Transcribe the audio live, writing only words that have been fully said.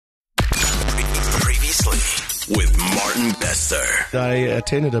with Martin Bester. I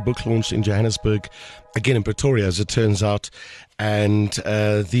attended a book launch in Johannesburg, again in Pretoria, as it turns out. And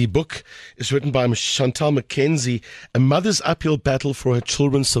the book is written by Chantal MacKenzie, A Mother's Uphill Battle for Her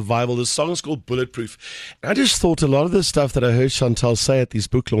Children's Survival. The song is called Bulletproof. And I just thought a lot of the stuff that I heard Chantal say at these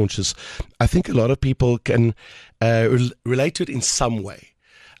book launches, I think a lot of people can relate to it in some way.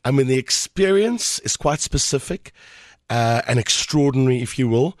 I mean, the experience is quite specific and extraordinary, if you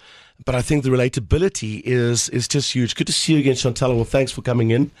will. But I think the relatability is just huge. Good to see you again, Chantal. Well, thanks for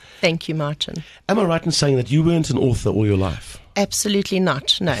coming in. Thank you, Martin. Am I right in saying that you weren't an author all your life? Absolutely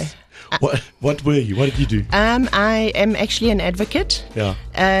not, no. What were you? What did you do? I am actually an advocate. Yeah.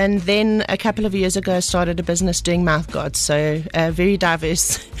 And then a couple of years ago, I started a business doing mouth guards. So very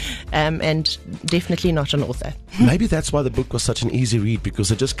diverse and definitely not an author. Maybe that's why the book was such an easy read,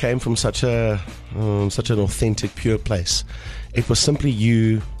 because it just came from such an authentic, pure place. It was simply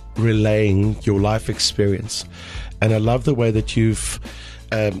you relaying your life experience. And I love the way that you've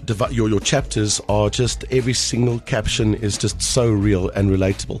your chapters are just, every single caption is just so real and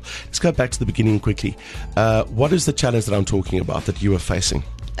relatable. Let's go back to the beginning quickly. What is the challenge that I'm talking about that you are facing?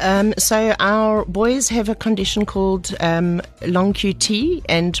 So our boys have a condition called long QT,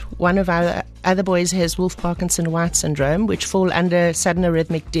 and one of our other boys has Wolff-Parkinson-White syndrome, which fall under sudden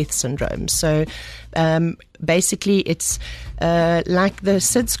arrhythmic death syndrome. So basically it's like the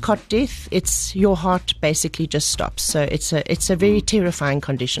SIDS cot death. It's your heart basically just stops. So it's a very terrifying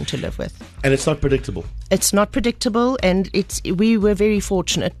condition to live with. And it's not predictable. It's not predictable, and we were very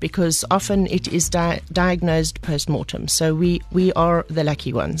fortunate because often it is diagnosed post-mortem. So we are the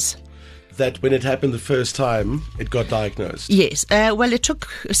lucky ones. That when it happened the first time, it got diagnosed? Yes. Well, it took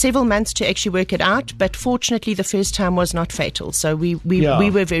several months to actually work it out, but fortunately the first time was not fatal. So we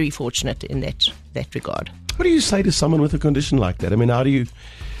were very fortunate in that regard. What do you say to someone with a condition like that? I mean, how do you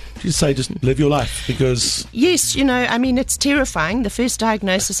say just live your life? Because yes, it's terrifying. The first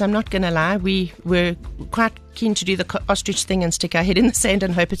diagnosis, I'm not going to lie, we were quite keen to do the ostrich thing and stick our head in the sand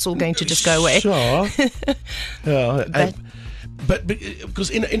and hope it's all going to just go away. Sure. Yeah. But because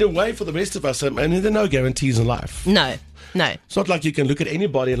in a way, for the rest of us, I mean, there are no guarantees in life. No. It's not like you can look at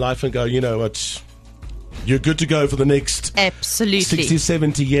anybody in life and go, you know what, you're good to go for the next absolutely 60,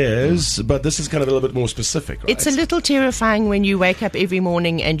 70 years, but this is kind of a little bit more specific, right? It's a little terrifying when you wake up every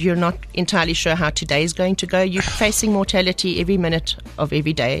morning and you're not entirely sure how today is going to go. You're facing mortality every minute of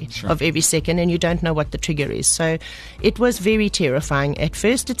every day, sure, of every second, and you don't know what the trigger is. So it was very terrifying. At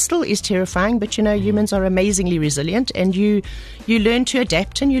first, it still is terrifying, but humans are amazingly resilient, and you learn to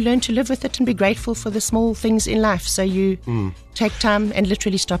adapt and you learn to live with it and be grateful for the small things in life. So you take time and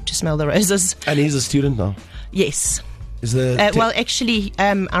literally stop to smell the roses. And he's a student now? Yes. Is well, actually,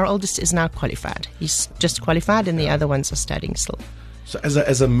 our oldest is now qualified. He's just qualified, and the other ones are studying still. So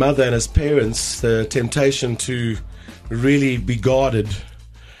as a mother and as parents, the temptation to really be guarded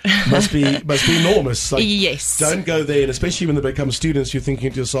must be enormous. Like, yes. Don't go there, and especially when they become students, you're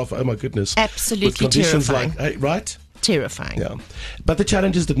thinking to yourself, oh my goodness. Absolutely with conditions terrifying. Like, right? Terrifying. Yeah. But the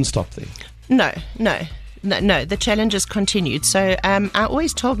challenges didn't stop there. No, the challenges continued. So I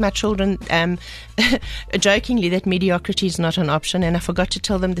always told my children jokingly that mediocrity is not an option, and I forgot to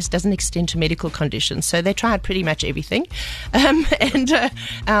tell them this doesn't extend to medical conditions. So they tried pretty much everything. And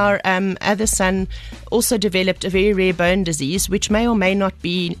our other son also developed a very rare bone disease, which may or may not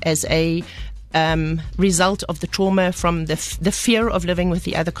be as a result of the trauma from the fear of living with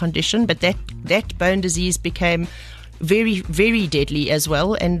the other condition, but that bone disease became very, very deadly as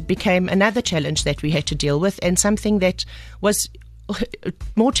well, and became another challenge that we had to deal with, and something that was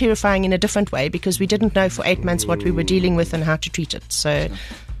more terrifying in a different way, because we didn't know for 8 months what we were dealing with and how to treat it. So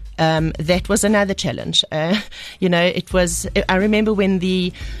that was another challenge. It was. I remember when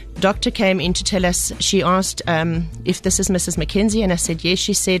the doctor came in to tell us, she asked if this is Mrs. MacKenzie, and I said yes.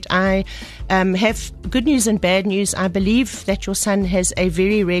 She said, I have good news and bad news. I believe that your son has a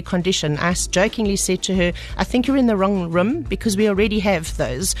very rare condition. I jokingly said to her, I think you're in the wrong room, because we already have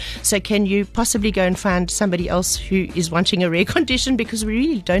those. So can you possibly go and find somebody else who is wanting a rare condition, because we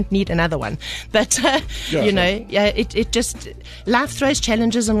really don't need another one. But it just, life throws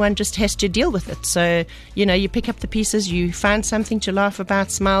challenges, and one just has to deal with it. So you pick up the pieces, you find something to laugh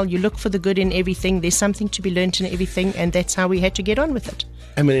about, smile, you look for the good in everything. There's something to be learnt in everything, and that's how we had to get on with it.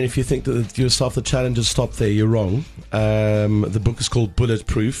 I mean, if you think that yourself the challenges stop there, you're wrong. The book is called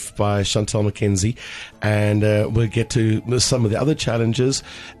Bulletproof by Chantal MacKenzie, and we'll get to some of the other challenges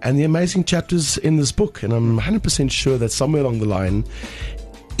and the amazing chapters in this book. And I'm 100% sure that somewhere along the line,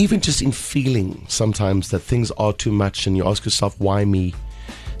 even just in feeling sometimes that things are too much, and you ask yourself, why me?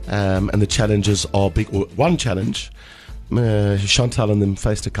 And the challenges are big. Or one challenge, Chantal and them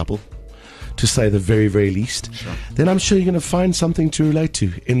faced a couple to say the very, very least, then I'm sure you're going to find something to relate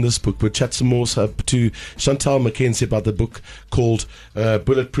to in this book. We'll chat some more to Chantal MacKenzie about the book called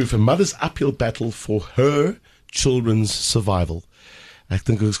Bulletproof, a mother's uphill battle for her children's survival. I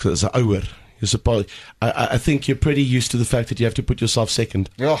think it's an hour. I think you're pretty used to the fact that you have to put yourself second.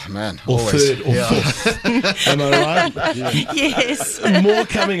 Oh, man. Or always. third or fourth. Am I right? Yes. More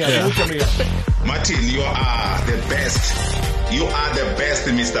coming up. Martin, you are the best. You are the best,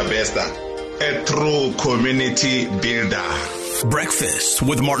 Mr. Bester. A true community builder. Breakfast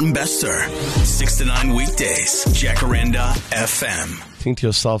with Martin Bester. 6 to 9 weekdays. Jacaranda FM. Think to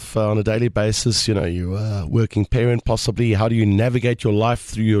yourself on a daily basis, you're a working parent possibly. How do you navigate your life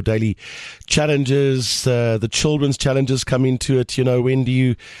through your daily challenges? The children's challenges come into it.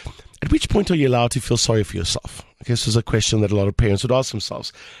 At which point are you allowed to feel sorry for yourself? I guess there's a question that a lot of parents would ask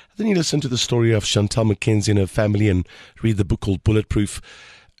themselves. Then you listen to the story of Chantal MacKenzie and her family and read the book called Bulletproof.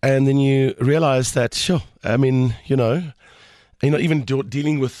 And then you realize that, you're not even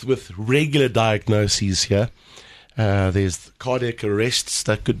dealing with regular diagnoses here. There's cardiac arrests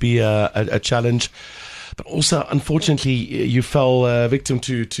that could be a challenge. But also, unfortunately, you fell victim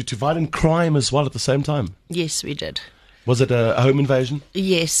to violent crime as well at the same time. Yes, we did. Was it a home invasion?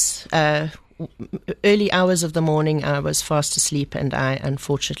 Yes. Early hours of the morning, I was fast asleep and I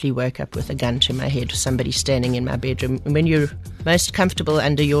unfortunately woke up with a gun to my head. Somebody standing in my bedroom. When you're most comfortable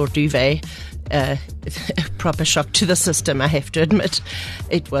under your duvet, a proper shock to the system, I have to admit.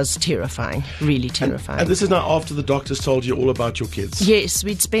 It was terrifying, really terrifying. And this is now after the doctors told you all about your kids? Yes,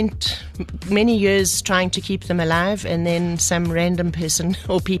 we'd spent many years trying to keep them alive, and then some random person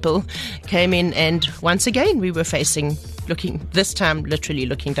or people came in, and once again we were this time literally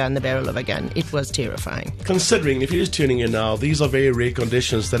looking down the barrel of a gun. It was terrifying. Considering, if you're just tuning in now, these are very rare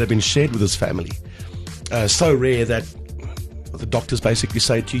conditions that have been shared with this family. So rare that the doctors basically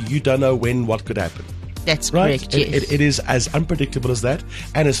say to you, you don't know what could happen. That's right? correct, yes. It is as unpredictable as that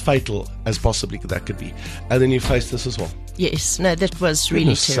and as fatal as possibly that could be. And then you face this as well. Yes, no, that was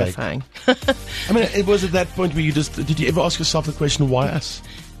really terrifying. I mean, it was at that point where did you ever ask yourself the question, why us?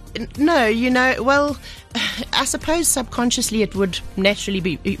 No, well, I suppose subconsciously it would naturally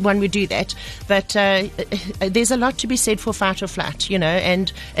be, one would do that, but there's a lot to be said for fight or flight,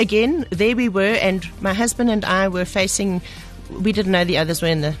 and again, there we were, and my husband and I were facing, we didn't know the others were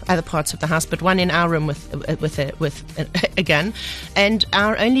in the other parts of the house, but one in our room with a gun. And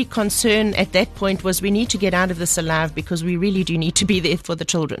our only concern at that point was we need to get out of this alive because we really do need to be there for the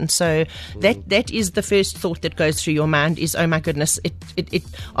children. So that is the first thought that goes through your mind is, oh my goodness, it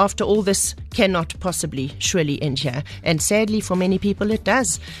after all this cannot possibly surely end here. And sadly for many people it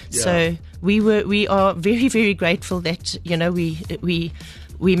does. Yeah. So we are very, very grateful that,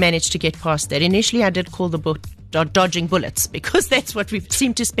 we managed to get past that. Initially I did call the book Dodging Bullets because that's what we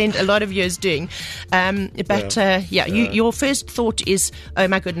seem to spend a lot of years doing. Your first thought is, oh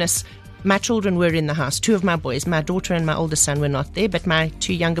my goodness, my children were in the house. Two of my boys, my daughter and my oldest son, were not there, but my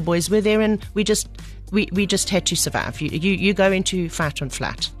two younger boys were there, and we just had to survive. You go into fight and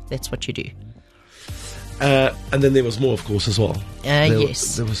flight. That's what you do. And then there was more, of course, as well.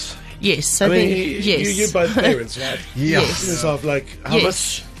 Yes. There was. Yes. So you're both parents, right? Yes. Yourself, how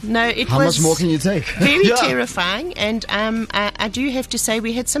much? No, How much more can you take? Very terrifying, and I do have to say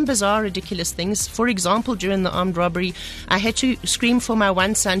we had some bizarre, ridiculous things. For example, during the armed robbery, I had to scream for my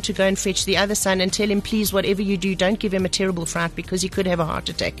one son to go and fetch the other son and tell him, please, whatever you do, don't give him a terrible fright because he could have a heart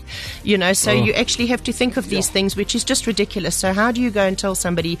attack. You actually have to think of these things, which is just ridiculous. So how do you go and tell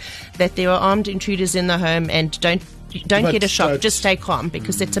somebody that there are armed intruders in the home and don't get a shock, just stay calm,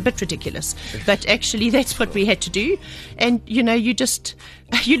 because it's a bit ridiculous. But actually that's what we had to do. And you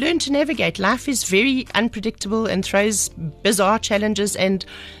learn to navigate. Life is very unpredictable and throws bizarre challenges, and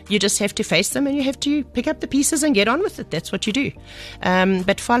you just have to face them and you have to pick up the pieces and get on with it. That's what you do.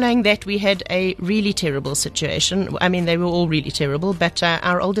 But following that, we had a really terrible situation. I mean, they were all really terrible, but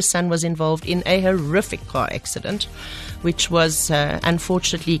our oldest son was involved in a horrific car accident, which was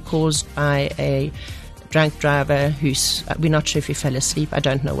unfortunately caused by a drunk driver we're not sure if he fell asleep. I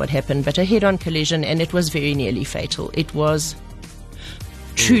don't know what happened, but a head-on collision, and it was very nearly fatal. It was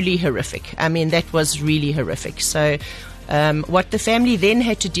truly horrific. I mean, that was really horrific. So what the family then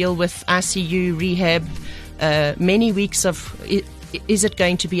had to deal with, ICU, rehab, many weeks of is it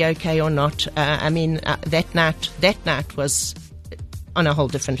going to be okay or not? That night was on a whole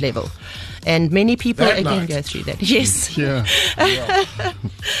different level. And many people go through that. Yes. Yeah.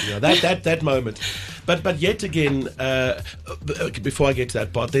 That moment. But yet again, before I get to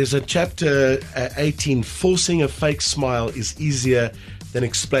that part, there's a chapter 18, forcing a fake smile is easier than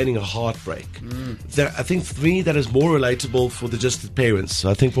explaining a heartbreak. I think for me that is more relatable for just the parents.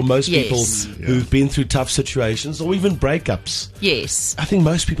 I think for most people who've been through tough situations or even breakups, Yes. I think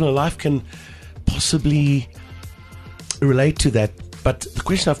most people in life can possibly relate to that. But the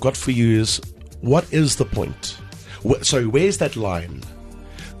question I've got for you is, what is the point? Where's that line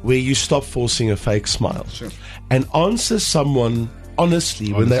where you stop forcing a fake smile and answer someone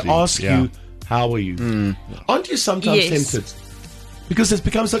honestly when they ask you, how are you? Aren't you sometimes tempted? Because it's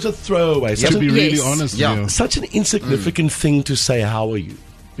become such a throwaway. To be really honest. Such an insignificant thing to say, how are you?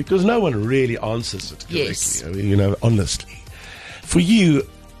 Because no one really answers it correctly, you know, honestly. For you,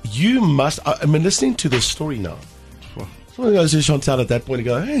 you must, I mean, listening to this story now, someone goes to Chantal at that point and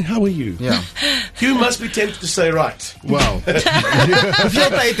go, hey, how are you? Yeah. You must be tempted to say, right. Well. Yes.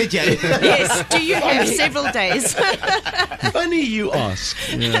 Do you have several days? Funny you ask.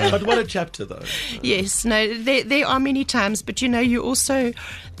 But what a chapter, though. Yes. No, there are many times, but you know, you also,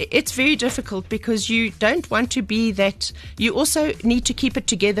 it's very difficult because you don't want to be that. You also need to keep it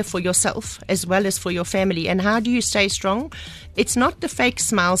together for yourself as well as for your family. And how do you stay strong? It's not the fake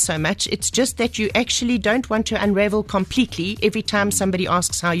smile so much. It's just that you actually don't want to unravel completely every time somebody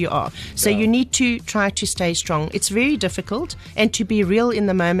asks how you are. So you need to try to stay strong. It's very difficult, and to be real in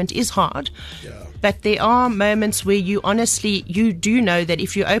the moment is hard. But there are moments where you honestly, you do know that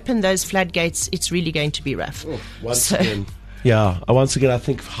if you open those floodgates, it's really going to be rough. Once again, I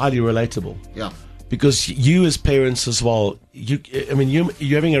think highly relatable. Yeah. Because you as parents as well,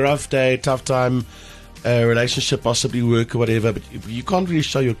 you're having a rough day, tough time, relationship, possibly work or whatever, but you can't really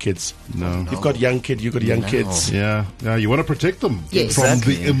show your kids. No. You've got young kids. Yeah. You want to protect them Yes. from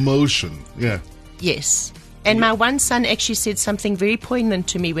the emotion. Yeah. Yes. And my one son actually said something very poignant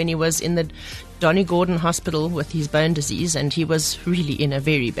to me when he was in the Donny Gordon Hospital with his bone disease, and he was really in a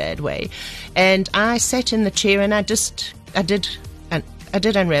very bad way. And I sat in the chair and I did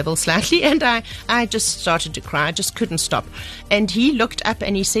unravel slightly, and I just started to cry. I just couldn't stop. And he looked up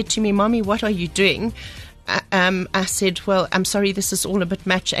and he said to me, Mommy, what are you doing? I said, well, I'm sorry, this is all a bit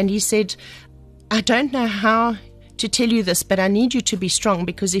much. And he said, I don't know how to tell you this, but I need you to be strong,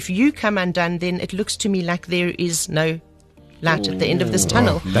 because if you come undone, then it looks to me like there is no light at the end of this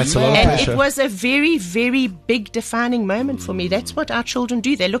tunnel. That's a lot of And pressure. it was a very, very big defining moment for me. That's what our children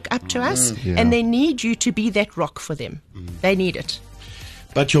do. They look up to us and they need you to be that rock for them. They need it.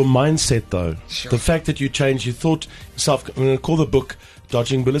 But your mindset, though, the fact that you changed, you thought yourself, I'm going to call the book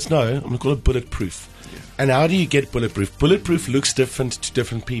Dodging Bullets. No, I'm going to call it Bulletproof. And how do you get bulletproof? Bulletproof looks different to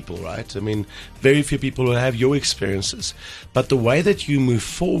different people, right? I mean, very few people will have your experiences. But the way that you move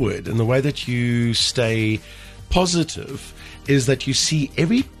forward and the way that you stay positive is that you see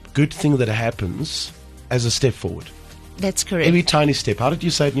every good thing that happens as a step forward. That's correct. Every tiny step. How did you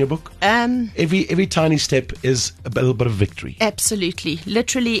say it in your book? Every tiny step is a little bit of victory. Absolutely.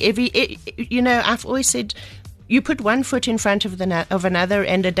 Literally I've always said, you put one foot in front of another,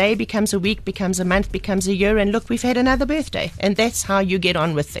 and a day becomes a week, becomes a month, becomes a year, and look, we've had another birthday. And that's how you get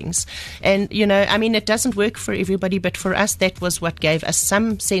on with things. And, it doesn't work for everybody, but for us, that was what gave us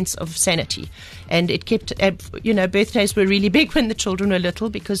some sense of sanity. And it kept, birthdays were really big when the children were little,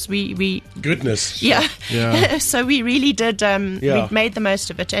 because we Goodness. Yeah. Yeah. So we really did, we made the most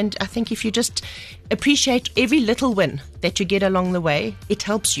of it. And I think if you just appreciate every little win that you get along the way, it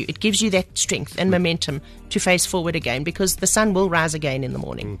helps you. It gives you that strength and momentum to face forward again, because the sun will rise again in the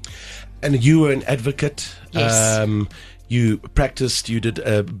morning. And you were an advocate. Yes. You practiced, you did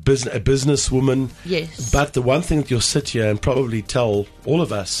a businesswoman. Yes. But the one thing that you'll sit here and probably tell all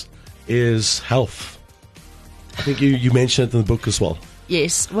of us is health. I think you mentioned it in the book as well.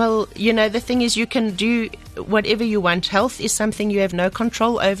 Yes. Well, the thing is, you can do whatever you want. Health is something you have no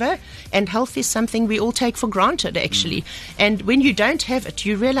control over, and health is something we all take for granted, actually. And when you don't have it,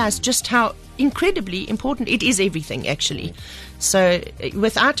 you realize just how incredibly important it is. Everything, actually. So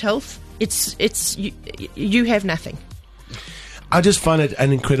without health, it's you have nothing. I just find it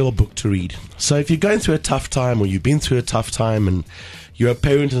an incredible book to read. So if you're going through a tough time, or you've been through a tough time, and you're a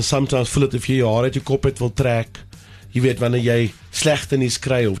parent and sometimes voel dit of jy jou uit jou kop uit wil trek, jy weet wanneer jy slegte nuus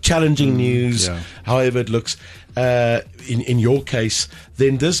kry of challenging news, however it looks, in your case,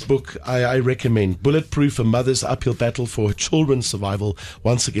 then this book I recommend, Bulletproof, A Mother's Uphill Battle for Her Children's Survival.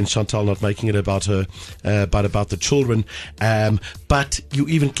 Once again, Chantal not making it about her, but about the children. But you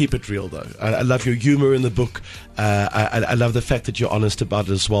even keep it real, though. I love your humor in the book. I love the fact that you're honest about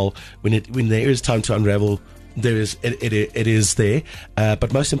it as well. When there is time to unravel, it is there.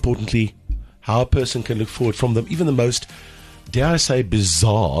 But most importantly, how a person can look forward from them, even the most, dare I say,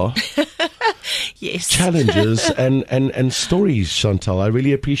 bizarre Yes. challenges and stories, Chantal. I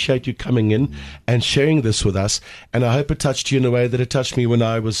really appreciate you coming in and sharing this with us. And I hope it touched you in a way that it touched me when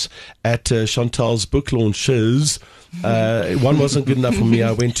I was at Chantal's book launches. One wasn't good enough for me.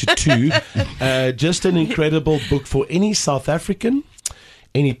 I went to two. Just an incredible book for any South African,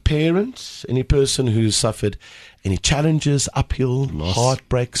 any parent, any person who's suffered any challenges, uphill,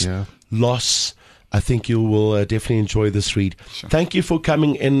 heartbreaks, loss. I think you will definitely enjoy this read. Sure. Thank you for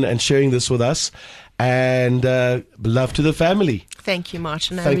coming in and sharing this with us. And love to the family. Thank you,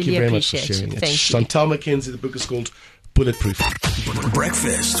 Martin. I Thank really you very appreciate much for sharing it. Thank you. Chantal MacKenzie, the book is called Bulletproof.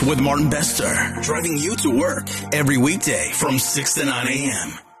 Breakfast with Martin Bester, driving you to work every weekday from 6 to 9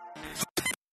 a.m.